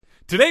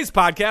Today's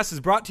podcast is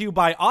brought to you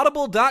by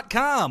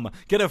Audible.com.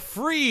 Get a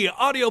free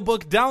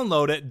audiobook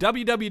download at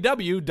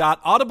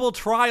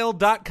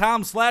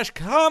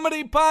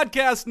www.audibletrial.com/comedy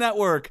podcast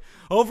network.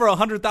 Over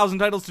 100,000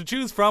 titles to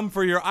choose from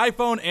for your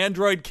iPhone,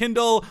 Android,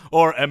 Kindle,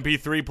 or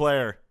MP3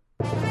 player.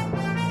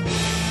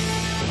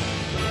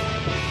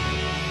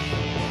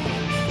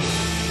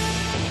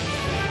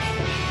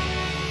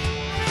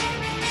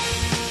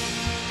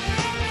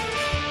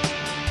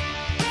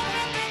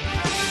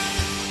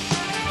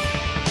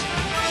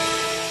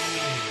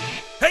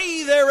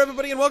 Hey there,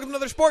 everybody, and welcome to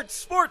another Sports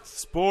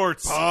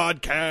Sports.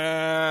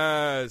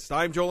 Podcast.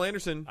 I'm Joel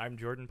Anderson. I'm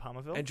Jordan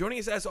Palmaville. And joining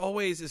us, as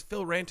always, is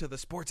Phil Ranta, the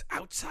Sports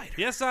Outsider.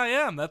 Yes, I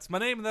am. That's my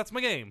name and that's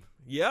my game.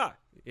 Yeah,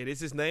 it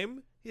is his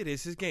name. It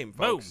is his game, Boom.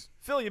 folks.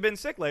 Phil, you've been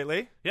sick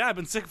lately. Yeah, I've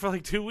been sick for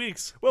like 2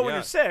 weeks. Well, when Yeah.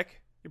 you're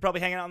sick, you're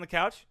probably hanging out on the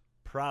couch.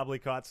 Probably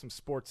caught some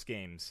sports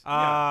games.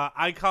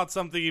 I caught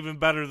something even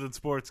better than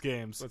sports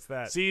games. What's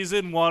that?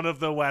 Season 1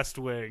 of The West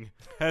Wing.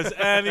 Has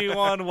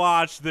anyone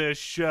watched this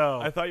show?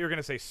 I thought you were going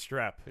to say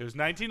strep. It was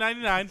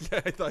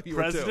 1999. I thought you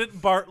were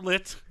President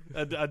Bartlett,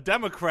 a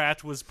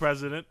Democrat, was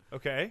president.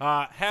 Okay.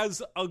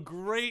 Has a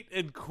great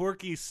and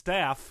quirky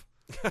staff.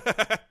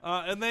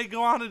 And they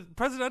go on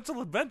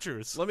presidential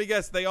adventures. Let me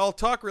guess, they all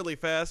talk really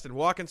fast and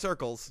walk in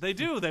circles. They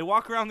do. They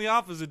walk around the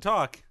office and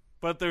talk.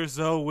 But they're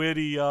so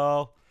witty,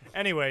 y'all.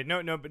 Anyway,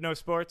 no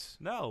sports.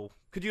 No.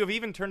 Could you have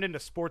even turned into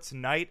Sports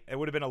Night? It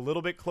would have been a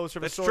little bit closer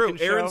of That's a true.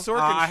 Sorkin Aaron show. Sorkin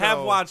I have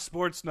show. watched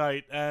Sports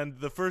Night, and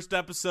the first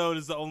episode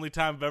is the only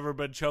time I've ever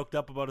been choked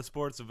up about a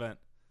sports event.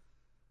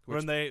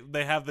 When they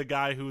have the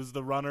guy who was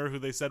the runner who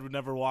they said would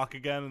never walk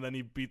again, and then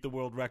he beat the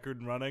world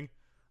record in running.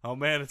 Oh,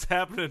 man, it's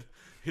happening.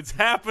 It's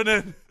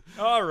happening.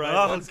 All right.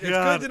 Oh, well, It's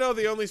good to know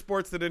the only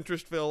sports that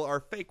interest Phil are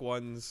fake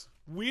ones.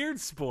 Weird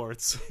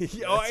sports.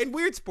 Oh, and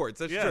weird sports.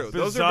 That's Yes. true.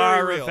 Those are bizarre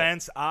very real.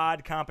 events,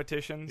 odd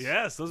competitions.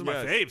 Yes, those are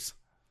my Yes. faves.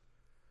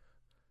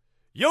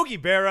 Yogi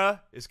Berra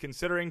is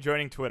considering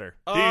joining Twitter.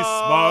 He's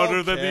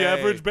smarter than the Okay.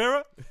 average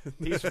Berra.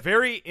 He's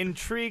very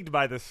intrigued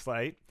by this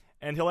site,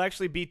 and he'll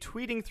actually be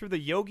tweeting through the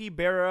Yogi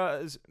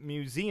Berra's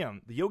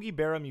museum, the Yogi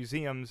Berra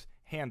Museum's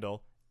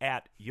handle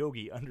at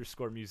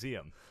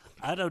Yogi_museum.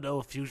 I don't know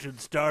if you should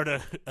start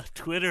a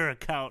Twitter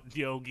account,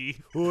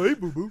 Yogi. Oh, hey,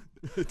 boo-boo.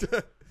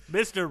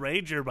 Mr.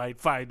 Ranger might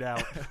find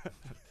out.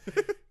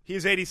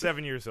 He's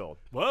 87 years old,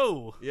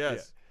 Whoa.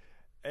 Yes.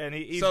 and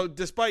he's So,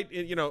 despite,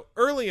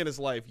 early in his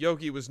life,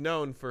 Yogi was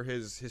known for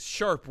his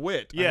sharp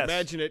wit. I Yes.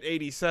 imagine at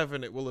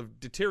 87 it will have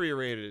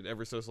deteriorated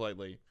ever so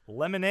slightly.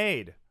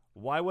 lemonade.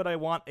 Why would I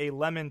want a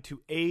lemon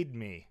to aid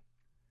me?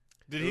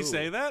 Did he Ooh.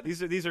 say that?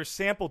 These are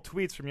sample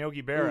tweets from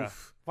Yogi Berra.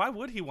 Oof. Why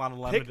would he want a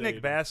lemonade?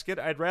 Picnic basket.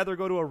 I'd rather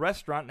go to a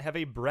restaurant and have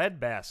a bread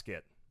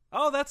basket.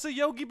 Oh, that's a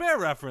Yogi Bear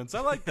reference.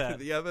 I like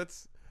that. Yeah,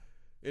 that's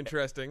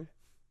interesting.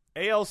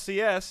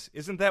 ALCS.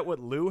 Isn't that what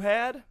Lou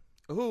had?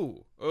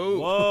 Ooh. Ooh.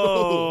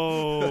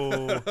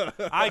 Whoa.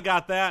 I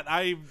got that.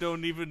 I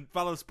don't even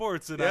follow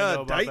sports, and I know Yeah,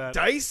 about that.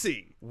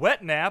 dicey.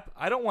 Wet nap.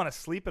 I don't want to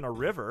sleep in a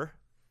river.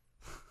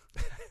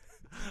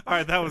 All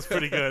right, that was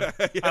pretty good.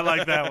 I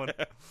like that one.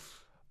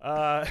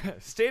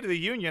 State of the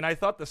Union. I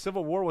thought the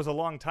Civil War was a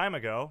long time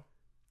ago.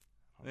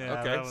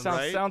 Yeah, Okay. that was-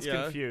 Right, Sounds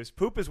yeah. confused.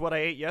 Poop is what I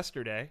ate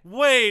yesterday.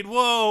 Wait,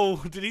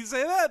 whoa. Did he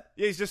say that?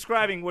 Yeah, he's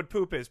describing what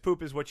poop is.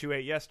 Poop is what you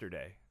ate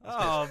yesterday.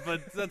 Oh,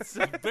 but that's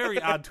a very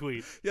odd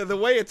tweet. Yeah, the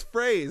way it's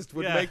phrased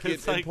would Yeah, make it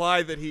it's like-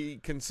 imply that he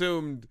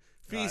consumed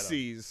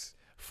feces.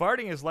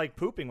 Farting is like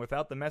pooping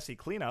without the messy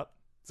cleanup.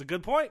 It's a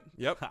good point.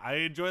 Yep. I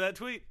enjoy that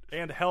tweet.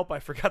 And help, I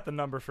forgot the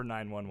number for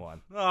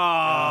 911.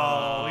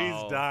 Oh,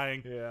 he's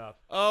dying. Yeah.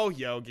 Oh,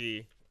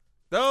 Yogi.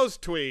 Those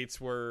tweets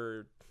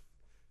were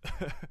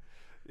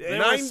They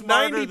were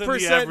smarter than the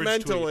 90% average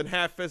mental tweet. and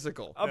half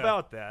physical.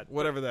 About that.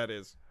 Whatever that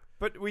is.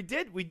 But we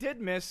did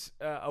miss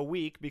a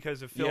week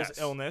because of Phil's Yes.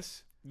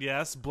 illness.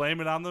 Yes,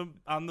 blame it on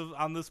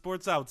the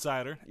Sports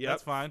Outsider. Yep.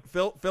 That's fine.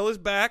 Phil is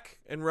back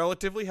and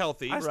relatively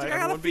healthy. I got a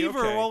Everyone be fever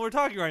okay. while we're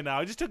talking right now.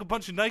 I just took a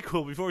bunch of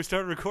NyQuil before we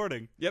started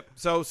recording. Yep.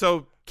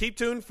 So keep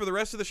tuned for the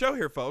rest of the show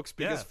here, folks,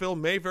 because Yeah. Phil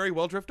may very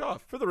well drift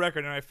off. For the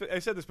record, and I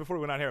said this before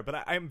we went on here,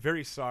 but I'm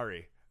very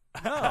sorry.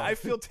 I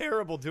feel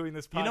terrible doing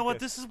this podcast. You know what?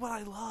 This is what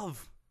I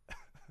love.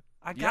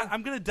 Yeah.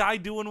 I'm gonna die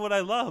doing what I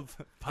love.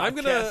 I'm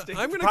gonna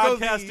Podcasting. go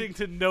Podcasting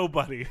to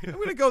nobody. I'm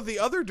gonna go the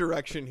other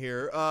direction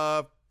here.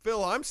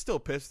 Phil, I'm still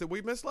pissed that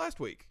we missed last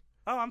week.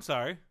 Oh, I'm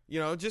sorry.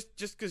 Just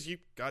because you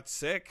got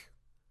sick.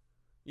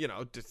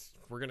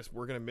 We're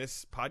gonna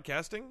miss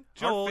podcasting.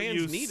 Joel, Our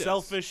fans you need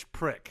selfish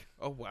prick.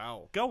 us. Oh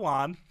wow. Go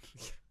on.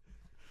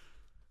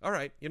 All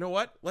right. You know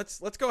what? Let's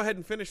go ahead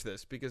and finish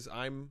this because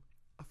I'm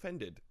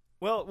offended.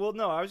 Well,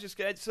 no. I was just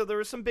so there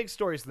were some big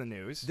stories in the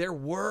news There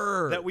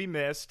were that we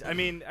missed. I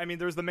mean,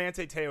 there was the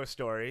Manti Te'o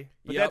story,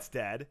 but Yep. that's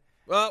dead.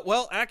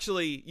 Well,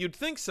 actually, you'd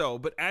think so,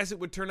 but as it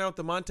would turn out,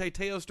 the Manti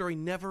Te'o story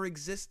never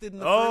existed in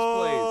the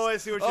Oh, first I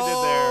place. see what you did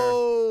there.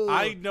 Oh,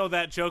 I know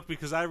that joke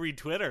because I read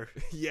Twitter.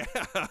 yeah,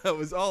 it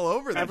was all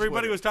over.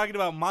 Everybody was talking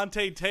about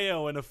Manti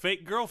Te'o and a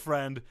fake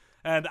girlfriend,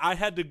 and I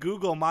had to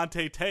Google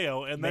Manti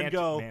Te'o and then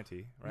go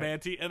Manti, right?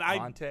 Manti, and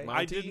Monte? I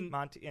Monte? didn't.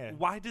 Monte, yeah.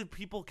 Why did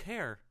people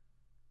care?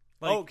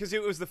 Like, because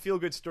it was the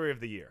feel-good story of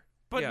the year.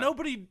 but Yeah.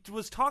 nobody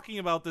was talking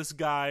about this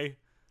guy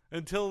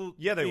until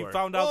Yeah, they he were.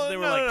 found out Well, that they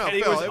were no, like, no, no, hey,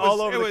 He Phil, was it all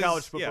was- over it the was-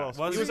 college yeah. football.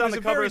 Was He he? was It on was the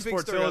a cover very of big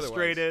Sports story otherwise.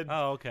 Illustrated.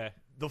 oh, okay.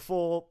 The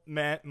full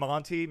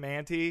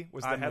Manti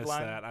was the I missed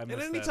headline. that. I And missed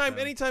anytime, that then.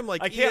 anytime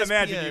like I can't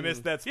imagine ESPN you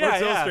missed that Yeah,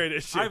 Sports yeah.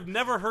 Illustrated shit. I've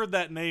never heard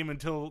that name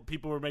until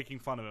people were making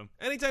fun of him.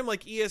 Anytime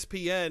like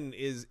ESPN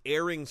is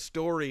airing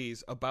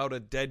stories about a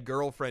dead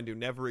girlfriend who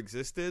never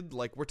existed,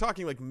 like we're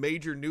talking like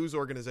major news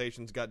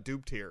organizations got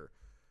duped here.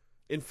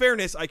 In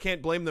fairness, I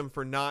can't blame them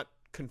for not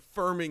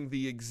confirming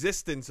the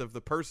existence of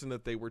the person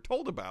that they were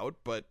told about,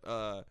 but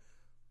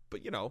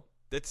you know,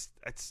 that's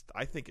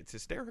I think it's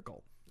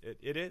hysterical.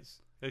 It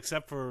is.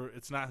 Except for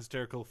it's not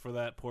hysterical for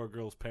that poor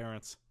girl's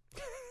parents.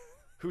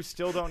 Who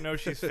still don't know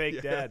she's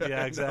fake dead. Yeah, I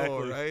know,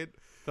 exactly. right?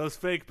 Those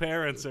fake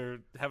parents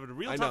are having a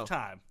real I tough know.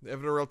 time.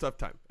 Having a real tough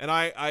time. And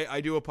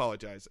I do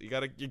apologize. You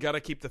gotta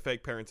keep the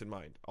fake parents in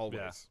mind always.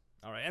 Yeah.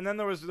 All right, and then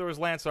there was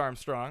Lance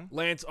Armstrong.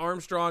 Lance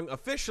Armstrong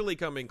officially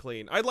coming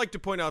clean. I'd like to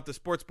point out the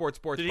Sports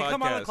Did he podcast.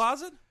 come out of the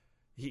closet?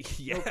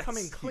 Yes. No,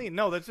 coming clean.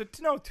 No,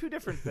 two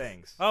different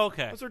things. Oh,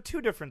 okay. Those are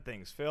two different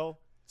things, Phil.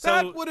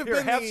 That So would have Here,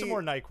 been have the- some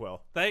more NyQuil.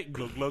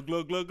 glug, glug,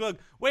 glug, glug, glug.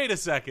 Wait a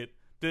second.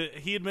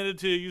 He admitted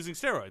to using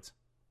steroids.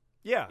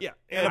 Yeah, Yeah,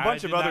 and a I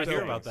bunch did of other not hear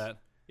things. about that.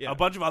 Yeah. A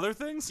bunch of other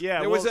things? Yeah,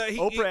 There well, was a-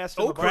 Oprah asked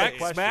him a Oprah- bunch Crack, of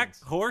questions. smack,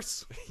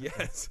 horse,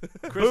 Yes.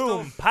 crystal,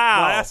 Boom, pow.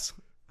 glass.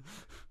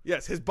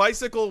 Yes, his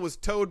bicycle was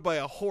towed by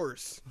a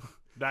horse.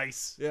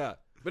 Nice. Yeah.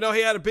 But no,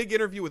 he had a big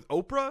interview with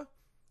Oprah.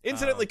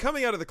 Incidentally,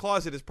 coming out of the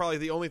closet is probably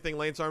the only thing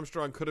Lance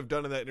Armstrong could have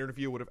done in that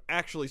interview would have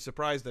actually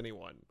surprised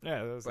anyone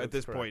Yeah, at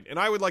this correct. point. And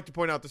I would like to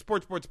point out the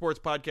Sports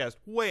podcast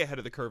way ahead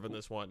of the curve in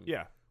this one.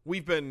 Yeah,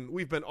 We've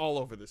been all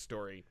over this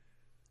story.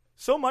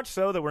 so much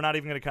so that we're not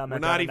even going to We're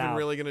comment. not on it even now.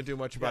 really going to do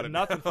much about Got it.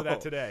 nothing for now.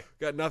 that today.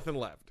 Got nothing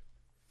left.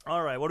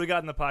 All right, what do we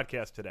got in the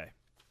podcast today?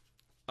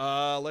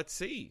 Let's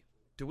see.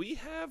 Do we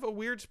have a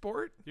weird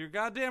sport? You're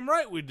goddamn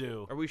right we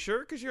do. Are we sure?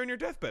 Because you're on your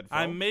deathbed, Phil.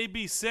 I may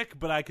be sick,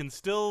 but I can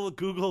still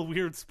Google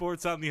weird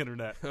sports on the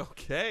internet.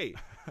 Okay.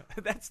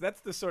 that's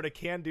the sort of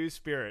can-do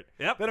spirit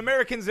Yep. that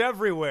Americans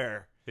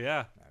everywhere.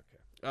 Yeah.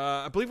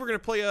 I believe we're going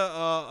to play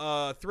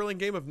a thrilling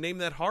game of Name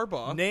That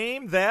Harbaugh.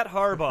 Name that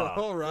Harbaugh.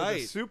 All For the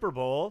right. Super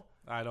Bowl.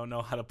 I don't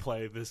know how to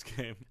play this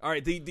game. All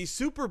right, the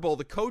Super Bowl,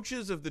 the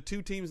coaches of the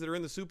two teams that are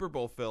in the Super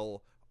Bowl,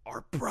 Phil,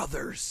 are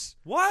brothers.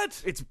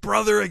 What? It's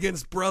brother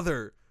against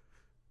brother.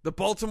 The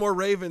Baltimore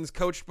Ravens,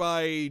 coached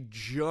by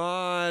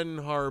John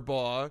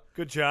Harbaugh.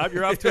 Good job.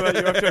 You're off to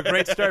a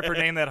great start for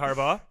Name That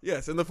Harbaugh.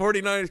 Yes, and the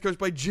 49ers, coached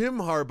by Jim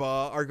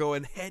Harbaugh, are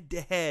going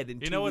head-to-head in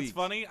 2 weeks. You know what's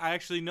funny? I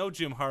actually know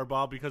Jim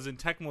Harbaugh because in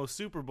Tecmo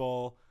Super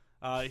Bowl,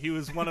 he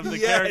was one of the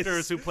Yes.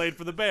 characters who played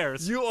for the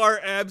Bears. You are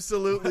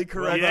absolutely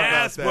correct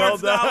Yes, about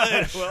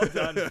that. well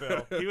done. Well done,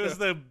 Phil. He was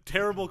the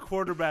terrible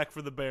quarterback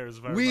for the Bears,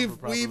 if I remember We've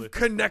properly.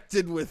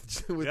 connected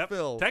with Yep.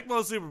 Phil.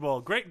 Tecmo Super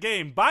Bowl, great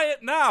game. Buy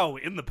it now.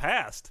 In the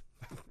past.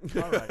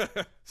 All right.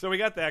 So we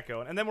got that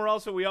going, and then we're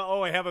also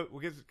I have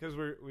because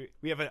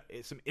we have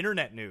some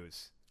internet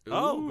news.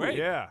 Oh, great.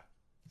 Yeah.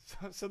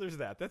 So there's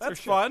that. That's our That's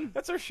show. fun.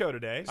 That's our show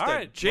today. All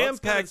right,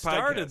 Jam-packed let's get it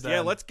started podcast. then. Yeah,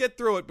 let's get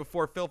through it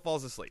before Phil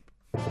falls asleep.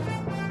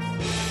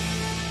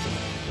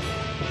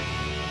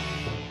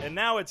 And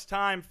now it's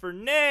time for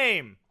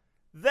Name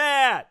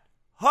That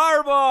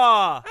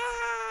Harbaugh.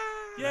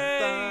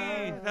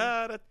 Yay!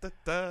 Da, da, da,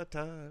 da,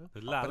 da.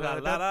 La, la, la,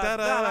 la, la,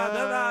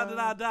 la, la,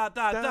 la, da,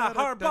 da,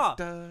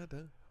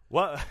 Harbaugh.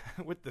 What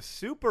with the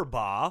Super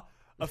Bowl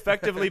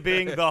effectively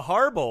being the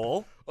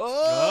Harbowl.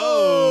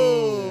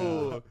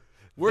 Oh!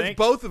 Where's Thank-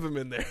 both of them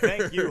in there?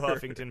 Thank you,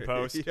 Huffington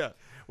Post. Yeah.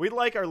 We'd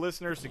like our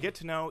listeners to get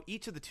to know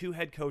each of the two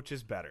head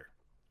coaches better.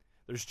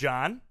 There's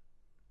John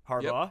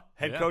Harbaugh,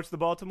 head Yeah. coach of the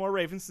Baltimore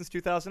Ravens since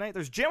 2008.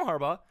 There's Jim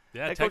Harbaugh,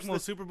 Yeah, head coach of Tecmo the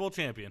Super Bowl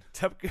champion.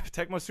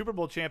 Tecmo Super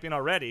Bowl champion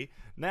already.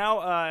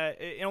 Now,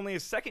 in only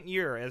his second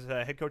year as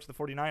head coach of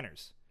the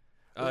 49ers.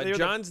 They're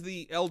John's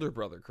the elder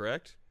brother,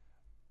 correct?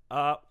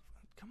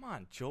 Come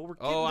on, Joel. We're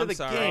getting Oh, to I'm the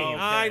sorry. game. Okay,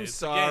 I'm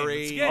it's a game,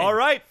 sorry. it's a game. All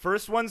right,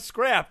 first one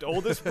scrapped.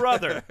 Oldest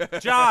brother.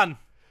 John.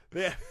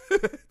 Yeah.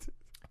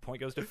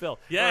 Point goes to Phil.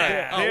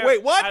 Yeah. Oh,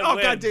 wait, what? I Oh,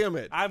 win. God damn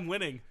it. I'm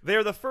winning. They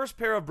are the first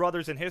pair of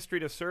brothers in history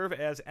to serve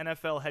as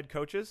NFL head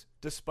coaches,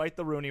 despite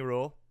the Rooney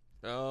Rule.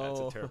 Oh. That's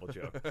a terrible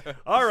joke.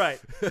 All right.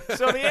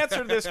 So the answer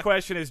to this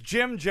question is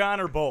Jim, John,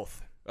 or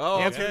both. Oh,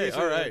 Answer okay. is-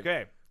 All right.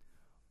 Okay.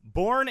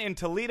 Born in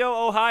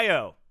Toledo,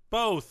 Ohio.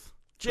 Both.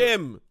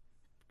 Jim,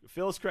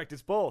 Phil's correct.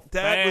 It's both.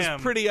 that Bam.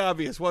 was pretty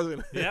obvious, wasn't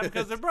it? Yeah,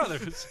 because they're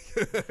brothers.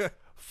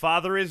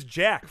 Father is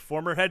Jack,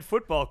 former head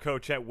football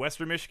coach at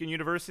Western Michigan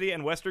University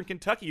and Western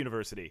Kentucky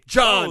University.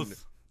 John.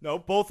 Both. No,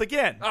 both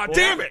again. Oh, Both.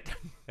 damn it.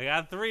 I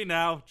got 3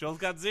 now. Joel's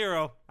got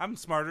 0. I'm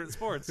smarter at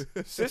sports.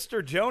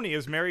 Sister Joni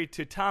is married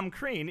to Tom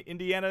Crean,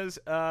 Indiana's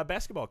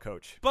basketball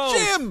coach. Both.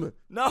 Jim.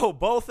 No,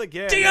 both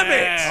again. Damn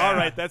it! All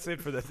right, that's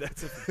it for the.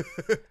 That's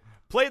it.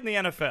 Played in the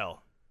NFL.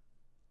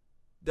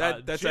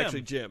 That's Jim.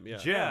 actually Jim. Yeah.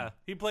 Jim. Yeah,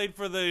 he played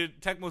for the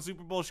Tecmo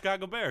Super Bowl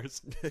Chicago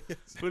Bears.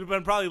 Would have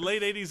been probably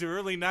late 80s or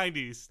early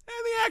 90s.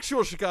 And the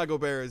actual Chicago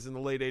Bears in the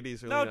late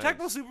 80s, early No, 90s.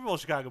 Tecmo Super Bowl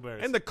Chicago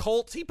Bears. And the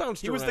Colts, he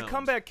bounced He was the around.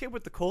 comeback kid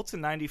with the Colts in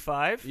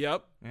 '95.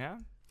 Yep. Yeah.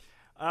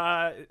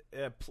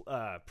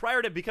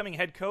 Prior to becoming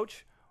head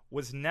coach,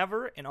 was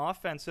never an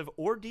offensive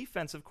or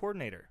defensive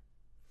coordinator.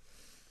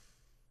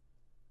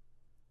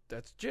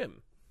 That's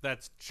Jim.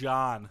 That's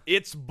John.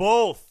 It's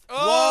both.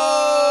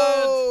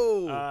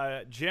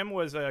 Oh! Jim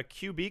was a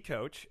QB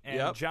coach, and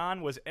Yep.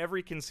 John was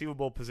every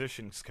conceivable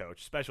positions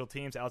coach. Special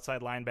teams, outside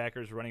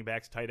linebackers, running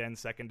backs, tight ends,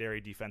 secondary,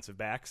 defensive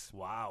backs.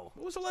 Wow.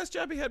 What was the last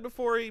job he had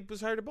before he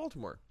was hired at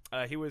Baltimore?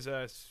 He was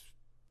I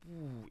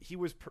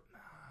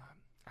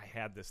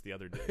had this the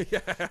other day.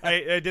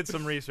 I did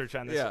some research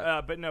on this.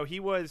 Yeah. But no, I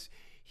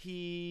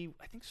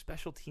think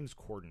special teams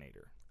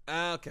coordinator.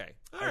 Okay.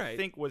 All right. I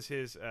think was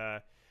his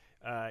Do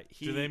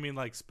they mean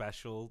like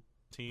special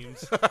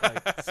teams?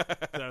 Like,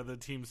 are the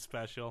teams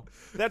special?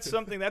 That's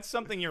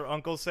something your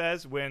uncle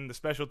says when the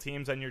special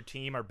teams on your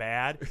team are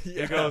bad.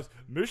 Yeah. He goes,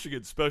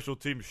 Michigan special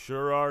teams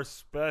sure are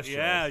special.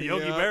 Yeah,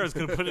 Yogi Yeah. Berra's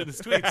going to put it in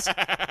his tweets.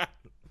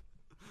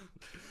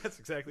 That's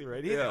exactly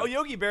right. Yeah.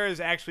 Yogi Berra is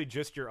actually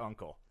just your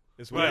uncle,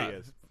 is what Right. he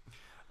is.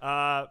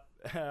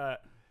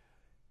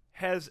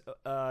 Has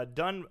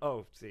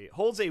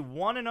holds a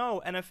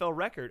 1-0 NFL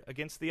record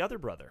against the other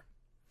brother.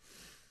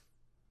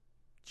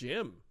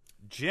 Jim.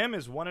 Jim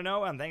is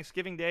 1-0 on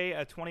Thanksgiving Day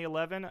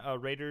 2011.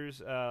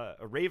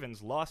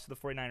 Ravens lost to the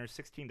 49ers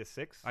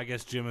 16-6. I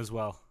guess Jim as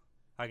well.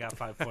 I got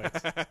 5 points.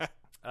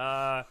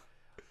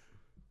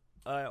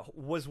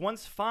 Was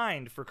once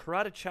fined for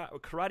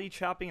karate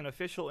chopping an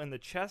official in the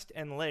chest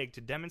and leg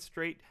to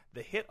demonstrate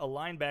the hit a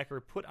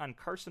linebacker put on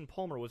Carson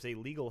Palmer was a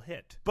legal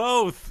hit.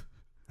 Both.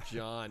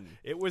 John.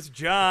 It was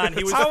John.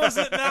 How is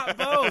it not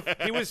both?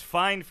 He was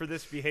fined for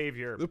this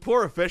behavior. The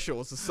poor official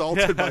was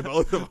assaulted by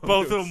both of them.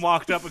 Both of them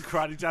walked up and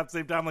karate chopped at the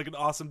same time like an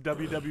awesome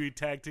WWE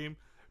tag team.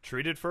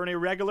 Treated for an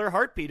irregular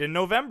heartbeat in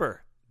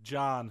November.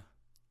 John.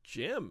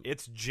 Jim.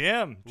 It's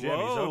Jim. Jim, he's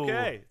Whoa.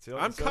 okay.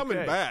 I'm coming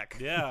okay. back.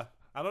 Yeah.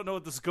 I don't know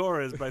what the score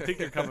is, but I think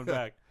they're coming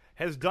back.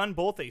 Has done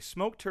both a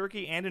smoked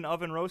turkey and an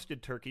oven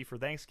roasted turkey for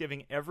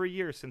Thanksgiving every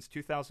year since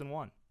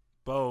 2001.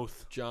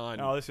 Both. John.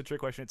 Oh, this is a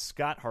trick question. It's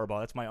Scott Harbaugh.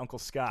 That's my Uncle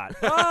Scott,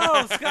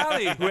 Oh,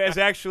 Scotty. who is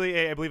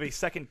actually, I believe, a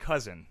second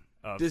cousin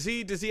of. Does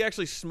he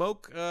actually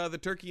smoke the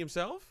turkey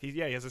himself? He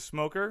has a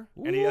smoker,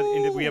 and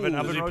we have an Ooh.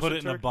 oven Does he roasted put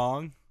it in a turkey.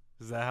 bong?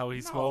 Is that how he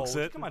smokes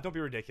No, it? Come on, don't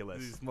be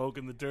ridiculous. He's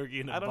smoking the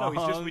turkey in a I don't bong.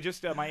 know. We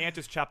just my aunt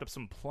just chopped up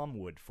some plum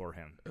wood for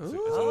him. It's a new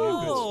good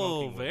Oh,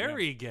 smoking wood,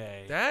 very yeah.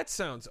 gay. That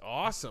sounds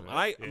awesome.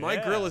 My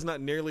Yeah. grill is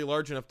not nearly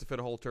large enough to fit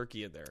a whole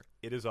turkey in there.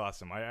 It is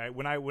awesome.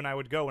 When I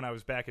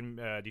was back in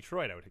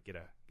Detroit, I would get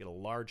a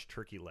large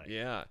turkey leg.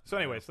 Yeah. So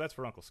anyway, so that's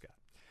for Uncle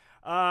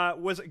Scott.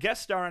 Was a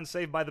guest star on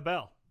Saved by the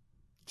Bell.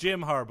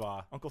 Jim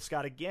Harbaugh. Uncle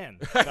Scott again.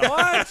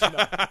 What?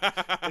 No,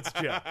 it's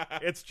Jim.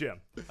 It's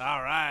Jim.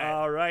 All right.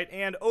 All right.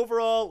 And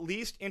overall,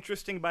 least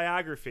interesting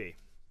biography.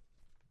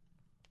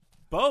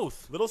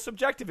 Both. Little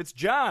subjective. It's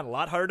John. A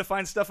lot harder to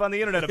find stuff on the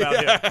internet about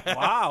him.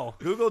 Wow.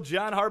 Google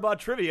John Harbaugh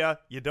trivia.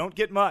 You don't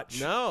get much.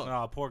 No.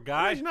 Oh, poor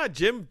guy. He's not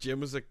Jim. Jim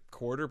was a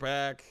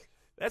quarterback.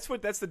 That's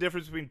the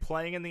difference between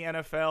playing in the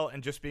NFL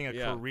and just being a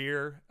Yeah.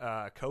 career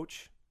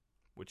coach,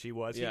 which he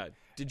was. Yeah.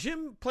 Did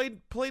Jim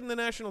played in the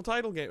national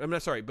title game? I'm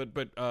not sorry,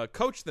 but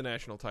coached the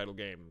national title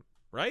game,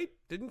 right?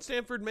 Didn't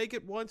Stanford make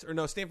it once? Or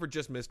no, Stanford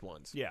just missed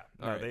once. Yeah.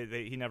 All No, right.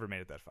 he never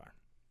made it that far.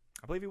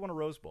 I believe he won a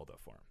Rose Bowl though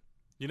for him.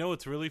 You know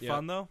what's really Yeah.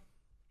 fun, though?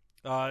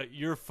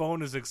 Your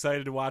phone is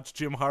excited to watch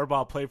Jim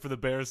Harbaugh play for the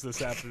Bears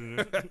this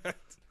afternoon.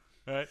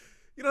 Right?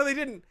 You know, they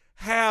didn't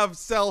have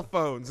cell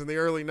phones in the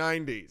early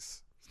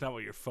 90s. It's not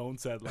what your phone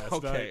said last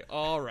Okay, night.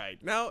 all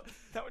right. Now, Is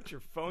that what your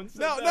phone said?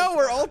 no,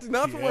 we're all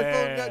not for my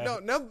Yeah.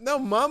 phone. No,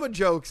 mama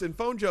jokes and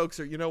phone jokes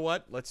are. You know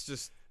what? Let's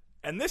just.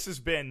 And this has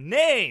been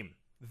Name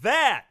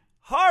That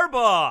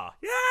Harbaugh.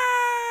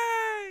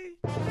 Yay!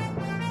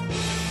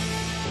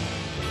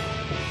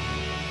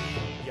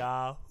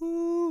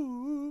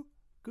 Yahoo!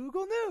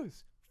 Google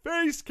News.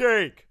 Face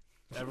cake.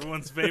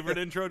 Everyone's favorite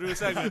intro to a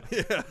segment.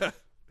 Yeah.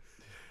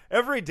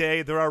 Every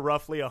day there are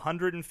roughly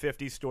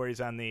 150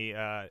 stories on the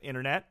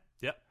internet.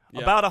 Yep.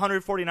 Yeah. About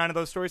 149 of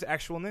those stories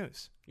actual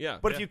news. Yeah.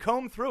 But if you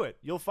comb through it,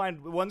 you'll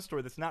find one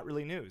story that's not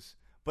really news,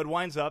 but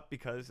winds up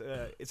because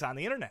it's on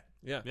the internet.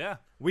 Yeah. Yeah.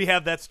 We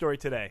have that story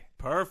today.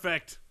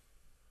 Perfect.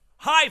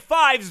 High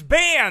fives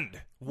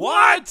banned.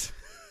 What?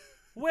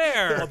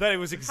 Where? Well, that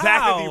was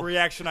exactly How? the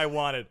reaction I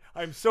wanted.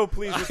 I'm so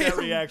pleased with that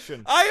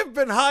reaction. I have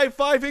been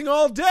high-fiving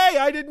all day.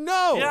 I didn't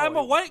know. Yeah, I'm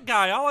a white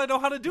guy. All I know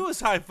how to do is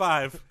high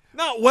five.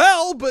 Not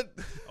well, but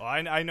Oh,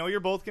 I know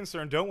you're both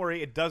concerned. Don't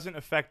worry, it doesn't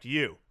affect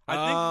you. I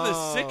think the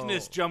Oh.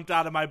 sickness jumped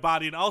out of my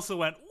body and also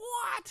went,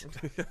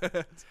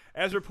 what?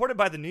 As reported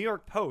by the New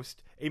York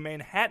Post, a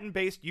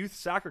Manhattan-based youth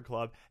soccer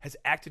club has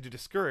acted to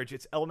discourage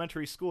its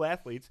elementary school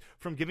athletes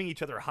from giving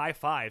each other high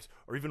fives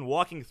or even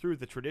walking through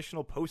the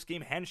traditional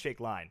post-game handshake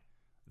line.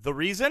 The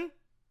reason?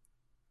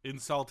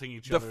 insulting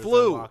each The other.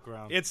 flu. As they walk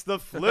around. It's the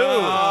flu.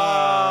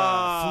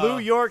 Ah. Flu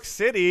York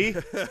City.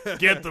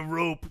 Get the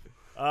rope.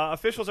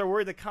 Officials are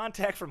worried that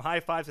contact from high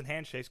fives and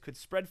handshakes could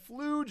spread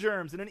flu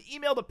germs. In an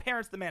email to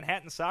parents, the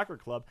Manhattan Soccer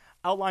Club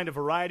outlined a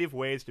variety of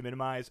ways to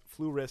minimize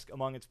flu risk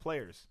among its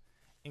players,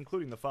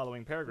 including the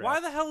following paragraph. Why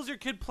the hell is your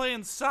kid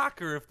playing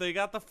soccer if they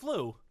got the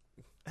flu?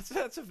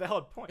 That's a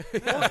valid point.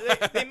 Well,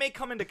 they may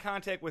come into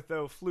contact with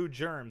the flu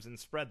germs and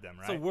spread them,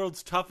 It's right? the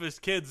world's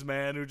toughest kids,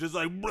 man, who just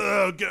like,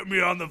 "Bruh, get me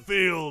on the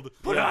field.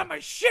 Put on my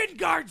shin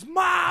guards,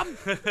 Mom!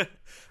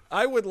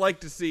 I would like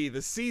to see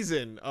the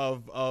season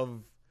of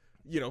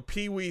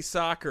Pee Wee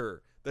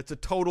soccer that's a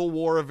total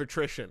war of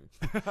attrition.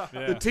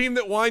 The team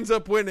that winds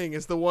up winning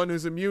is the one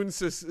whose immune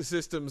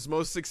systems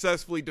most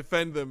successfully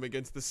defend them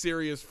against the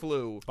serious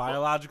flu.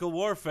 Biological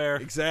warfare.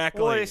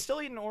 Exactly. Well, are they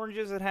still eating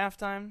oranges at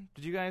halftime?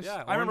 Did you guys?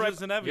 Yeah, I remember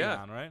oranges and Evian,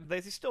 yeah. right?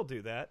 they still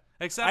do that.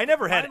 Except I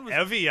never had mine was-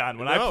 Evian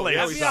when No, I played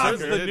yeah, we soccer.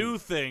 Evian's the did. new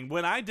thing.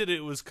 When I did it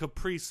was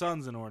Capri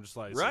Suns and orange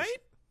slices. Right?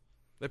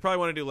 They probably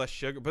want to do less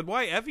sugar. But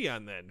why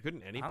Evian then?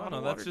 Couldn't any I don't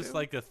bottled know. That's water just do?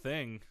 like a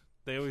thing.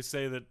 They always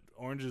say that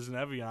oranges and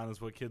Evian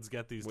is what kids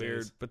get these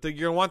Weird. days. But you're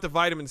going to want the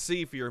vitamin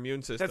C for your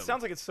immune system. That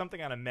sounds like it's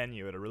something on a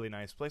menu at a really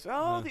nice place.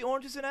 Oh, the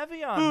oranges and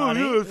Evian, Oh, honey.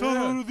 yeah, it's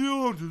all the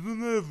oranges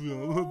and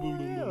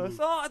Evian. Yeah,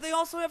 so they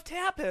also have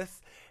tapas.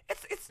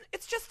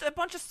 It's just a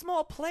bunch of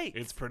small plates.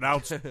 It's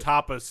pronounced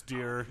tapas,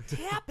 dear.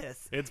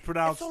 tapas. It's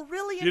pronounced. It's a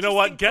really You know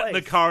what? interesting Get in the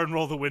place. car and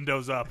roll the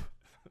windows up.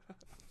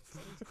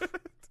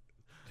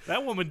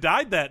 That woman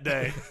died that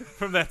day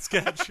from that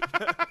sketch.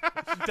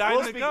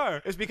 Died in the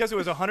car. It's because it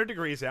was 100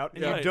 degrees out,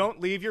 and Yeah. you don't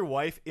leave your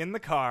wife in the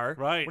car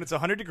Right. when it's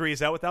 100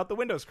 degrees out without the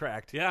windows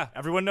cracked. Yeah.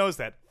 Everyone knows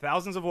that.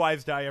 Thousands of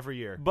wives die every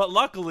year. But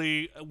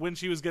luckily, when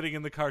she was getting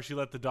in the car, she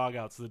let the dog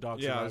out, so the dog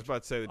Yeah, I was survived.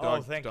 about to say the Oh,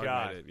 dog. thank dog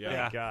God. made it. Yeah.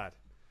 Thank God.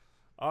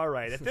 All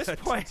right. At this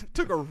point,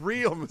 Took a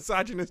real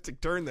misogynistic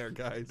turn there,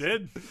 guys.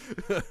 Did?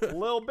 a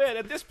little bit.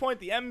 At this point,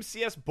 the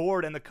MCS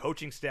board and the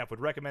coaching staff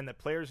would recommend that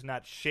players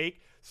not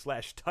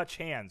shake/touch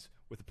hands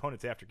with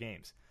opponents after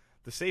games.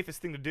 The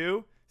safest thing to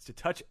do is to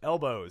touch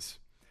elbows.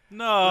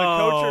 No. The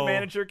coach or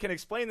manager can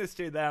explain this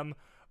to them.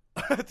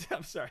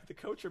 I'm sorry. The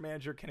coach or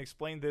manager can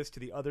explain this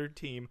to the other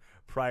team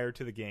prior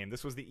to the game.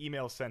 This was the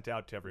email sent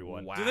out to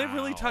everyone. Wow. Do they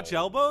really touch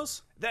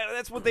elbows?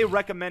 That's what they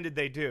recommended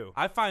they do.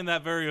 I find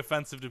that very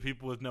offensive to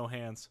people with no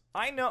hands.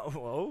 I know.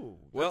 Oh,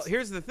 Well,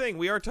 here's the thing.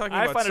 We are talking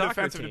I about find it soccer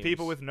offensive teams. to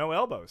people with no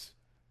elbows.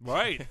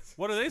 Right.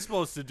 What are they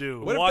supposed to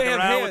do? What if Walking they have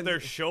around with hands? their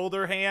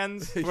shoulder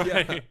hands.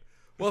 Yeah.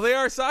 Well, they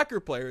are soccer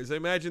players. I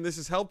imagine this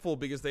is helpful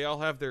because they all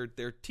have their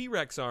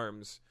T-Rex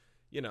arms.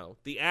 You know,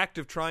 the act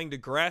of trying to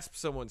grasp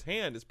someone's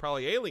hand is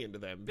probably alien to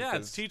them. Yeah,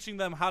 because- it's teaching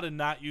them how to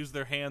not use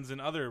their hands in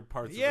other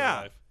parts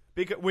Yeah. of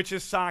their life. Which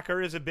is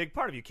soccer is a big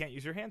part of it. You can't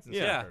use your hands in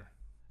Yeah. soccer.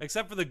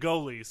 Except for the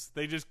goalies.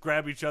 They just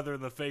grab each other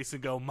in the face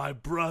and go, "My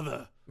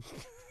brother."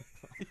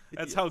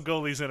 That's how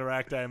goalies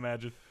interact, I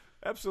imagine.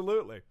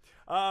 Absolutely.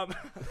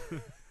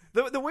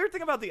 The weird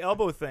thing about the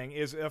elbow thing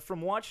is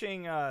from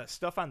watching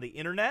stuff on the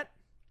internet,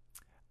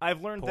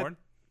 I've learned Porn?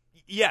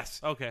 that yes,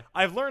 Okay.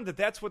 I've learned that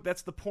that's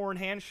the porn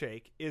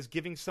handshake is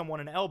giving someone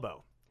an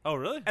elbow, Oh,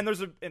 really? and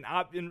there's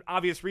an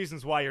obvious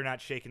reasons why you're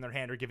not shaking their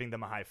hand or giving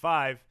them a high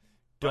five.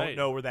 Don't Right.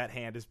 know where that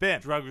hand has been.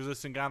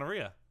 Drug-resistant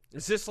gonorrhea.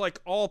 Is this like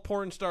all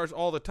porn stars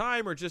all the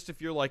time, or just if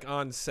you're like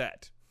on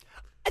set?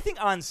 I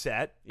think on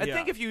set. I Yeah.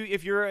 think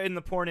if you're in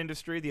the porn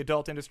industry, the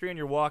adult industry, and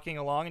you're walking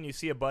along and you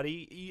see a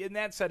buddy in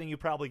that setting, you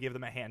probably give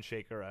them a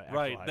handshake or a actual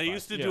Right. high They five.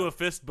 used to Yeah. do a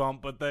fist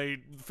bump, but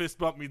fist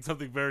bump means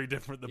something very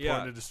different in the Yeah.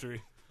 porn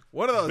industry.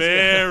 One of those.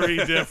 Very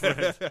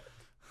different.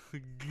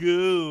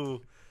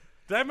 Goo.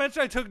 Did I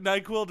mention I took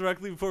NyQuil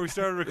directly before we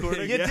started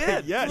recording? You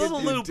did. Yes,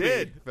 Little you loopy.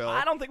 did, Phil.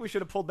 I don't think we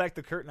should have pulled back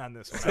the curtain on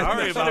this one. Sorry I think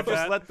we should about have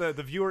just that. let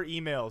the viewer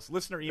emails,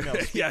 listener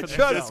emails. speak Yeah, for just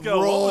themselves. Go.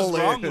 What was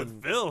wrong Rolling.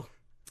 with Phil?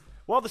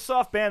 While the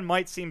soft ban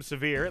might seem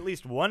severe, at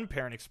least one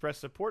parent expressed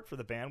support for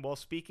the ban while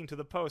speaking to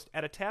the Post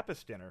at a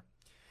tapas dinner.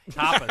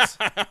 Tapas.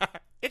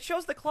 It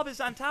shows the club is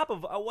on top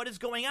of what is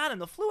going on in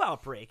the flu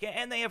outbreak,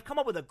 and they have come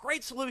up with a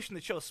great solution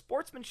that shows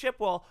sportsmanship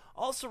while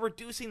also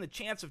reducing the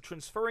chance of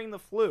transferring the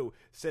flu,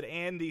 said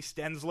Andy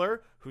Stensler,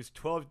 whose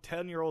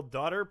 10-year-old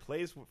daughter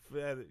plays,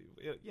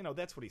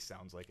 that's what he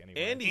sounds like anyway.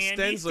 Andy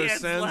Andy Stensler Stensler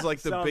sounds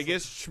like the sounds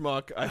biggest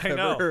schmuck I've I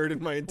know. ever heard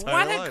in my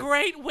entire life.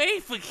 great way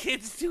for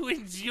kids to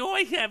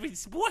enjoy having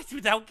sports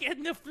without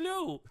getting the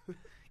flu.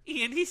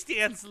 Andy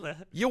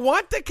Stansler. You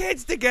want the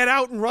kids to get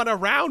out and run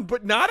around,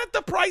 but not at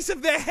the price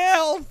of their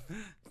health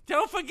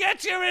Don't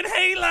forget your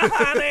inhaler,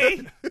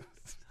 honey.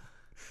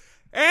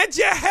 and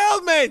your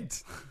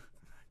helmet.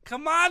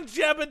 Come on,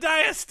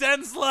 Jebediah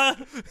Stensler.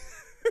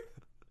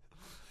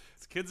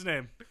 It's a kid's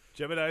name.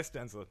 Jebediah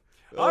Stensler.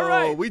 Oh, All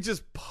right. we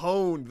just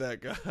pwned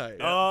that guy.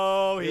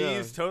 Oh, he's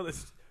Yeah. totally.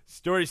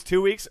 Story's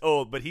 2 weeks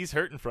old, but he's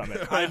hurting from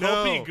it. I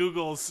hope he know.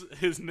 Googles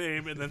his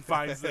name and then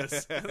finds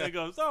this. And then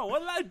goes, "Oh, what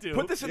did I do?"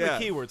 Put this in Yeah.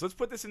 the keywords. Let's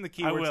put this in the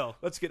keywords. will.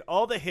 Let's get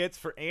all the hits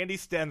for Andy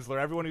Stensler,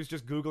 everyone who's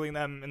just Googling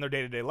them in their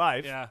day-to-day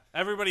life. Yeah.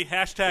 Everybody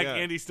hashtag Yeah.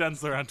 Andy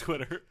Stensler on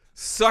Twitter.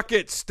 Suck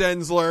it,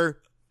 Stensler.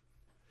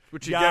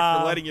 What you get Yeah.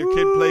 for letting your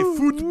kid play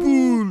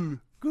football.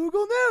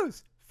 Google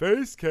News.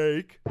 Face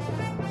cake.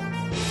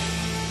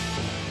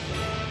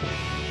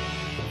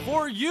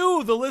 For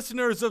you, the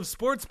listeners of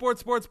Sports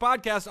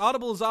Podcast,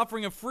 Audible is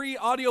offering a free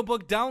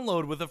audiobook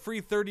download with a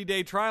free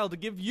 30-day trial to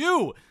give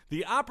you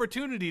the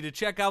opportunity to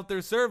check out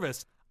their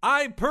service.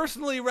 I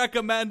personally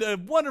recommend a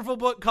wonderful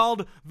book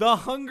called The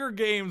Hunger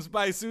Games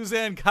by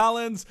Suzanne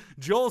Collins.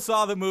 Joel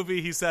saw the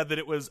movie. He said that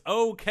it was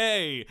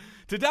okay.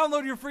 To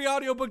download your free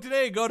audiobook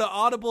today, go to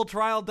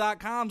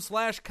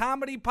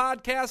audibletrial.com/comedy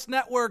podcast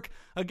network.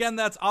 Again,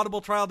 that's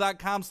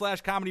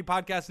audibletrial.com/comedy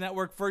podcast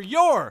network for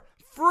your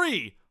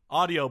free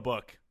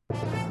audiobook.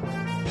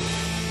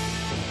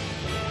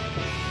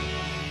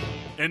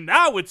 And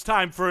now it's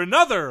time for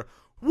another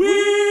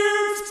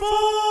Weird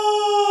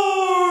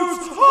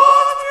Sports!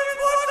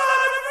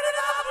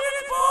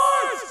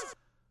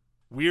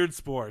 Weird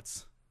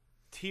Sports.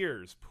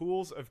 Tears.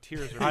 Pools of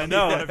tears. I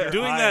know.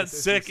 Doing that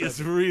sick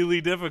is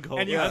really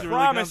difficult. And you That's really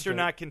promise you're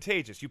comforting. not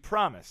contagious. You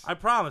promise. I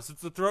promise.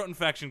 It's a throat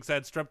infection because I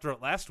had strep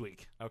throat last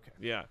week. Okay.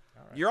 Yeah.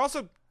 You're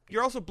also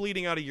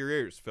bleeding out of your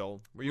ears,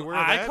 Phil. Were you aware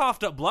of I that?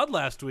 coughed up blood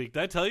last week.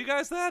 Did I tell you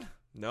guys that?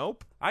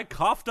 Nope. I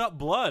coughed up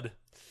blood.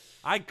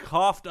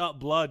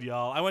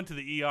 Y'all. I went to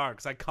the ER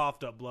because I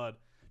coughed up blood.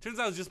 Turns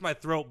out it was just my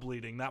throat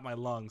bleeding, not my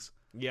lungs.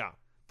 Yeah.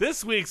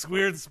 This week's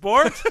weird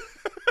sport,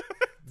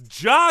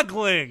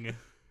 joggling.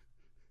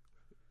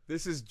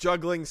 This is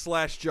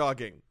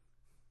juggling/jogging.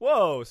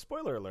 Whoa!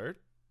 Spoiler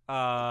alert.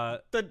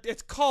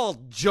 It's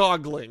called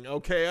joggling,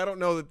 okay? I don't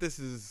know that this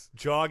is...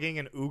 Jogging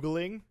and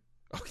oogling.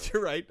 Oh,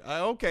 you're right.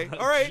 Okay.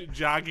 All right.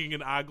 Jogging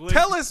and ogling.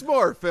 Tell us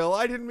more, Phil.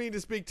 I didn't mean to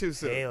speak too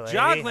soon. Hey, lady,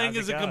 Joggling how's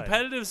is it a going?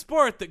 competitive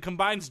sport that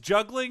combines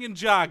juggling and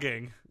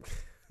jogging.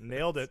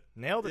 Nailed it.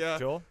 Nailed it, Yeah.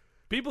 Joel.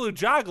 People who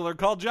joggle are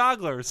called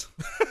jogglers.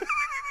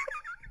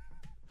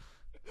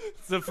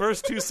 It's the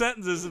first two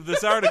sentences of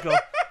this article.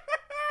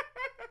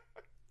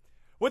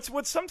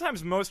 What's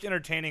sometimes most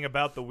entertaining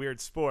about the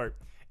weird sport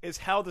is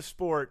how the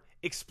sport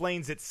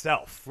explains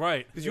itself.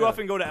 Right. Because you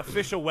often go to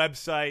official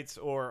websites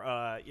or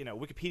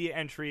Wikipedia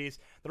entries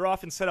that are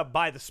often set up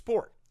by the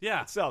sport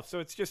Yeah. itself. So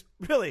it's just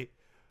really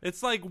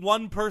It's like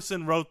one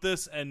person wrote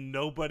this and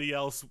nobody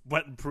else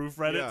went and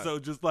proofread Yeah. it. So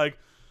just like,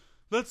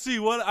 let's see,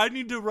 what I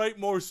need to write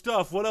more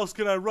stuff. What else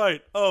can I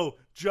write? Oh,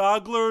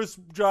 jogglers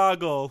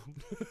joggle.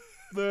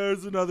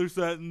 There's another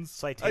sentence.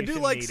 citation I do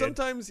like needed.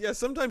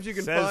 sometimes you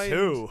can Says find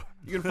who?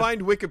 you can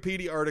find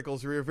Wikipedia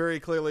articles where you're very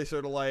clearly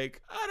sort of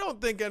like, I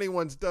don't think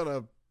anyone's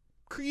done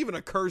even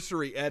a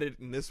cursory edit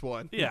in this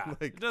one. Yeah,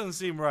 Like, it doesn't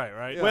seem right,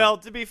 right? Yeah. Well,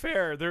 to be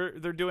fair, they're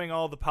doing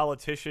all the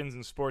politicians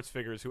and sports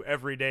figures who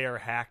every day are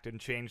hacked and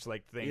change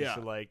like things Yeah.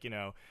 to like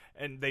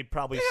and they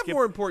probably they have skip.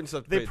 more important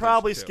stuff. To They pay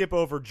probably attention to. skip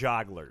over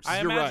jogglers.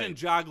 I You're imagine right.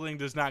 joggling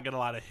does not get a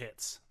lot of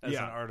hits as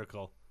Yeah. an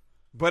article.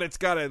 But it's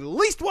got at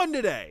least one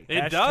today.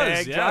 It Hashtag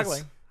does, yes.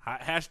 joggling.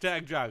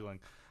 Hashtag joggling.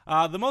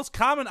 The most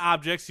common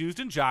objects used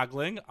in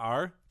joggling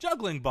are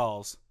juggling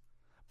balls,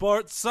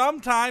 but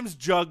sometimes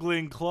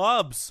juggling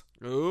clubs.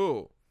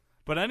 Ooh.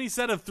 But any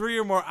set of 3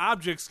 or more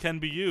objects can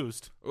be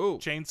used. Ooh.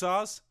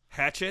 Chainsaws,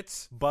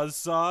 Hatchets,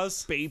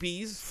 buzzsaws,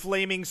 babies,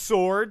 Flaming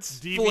swords.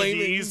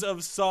 DVDs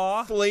of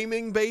saw,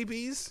 flaming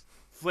babies.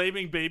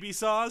 flaming baby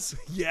saws.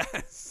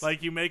 Yes.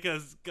 Like you make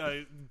a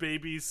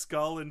baby's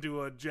skull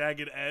into a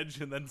jagged edge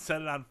and then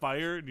set it on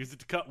fire and use it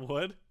to cut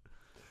wood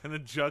and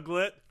then juggle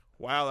it.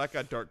 Wow, that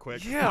got dark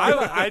quick. Yeah,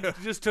 I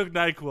just took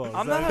NyQuil.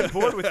 I'm not on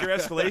board with your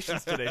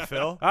escalations today,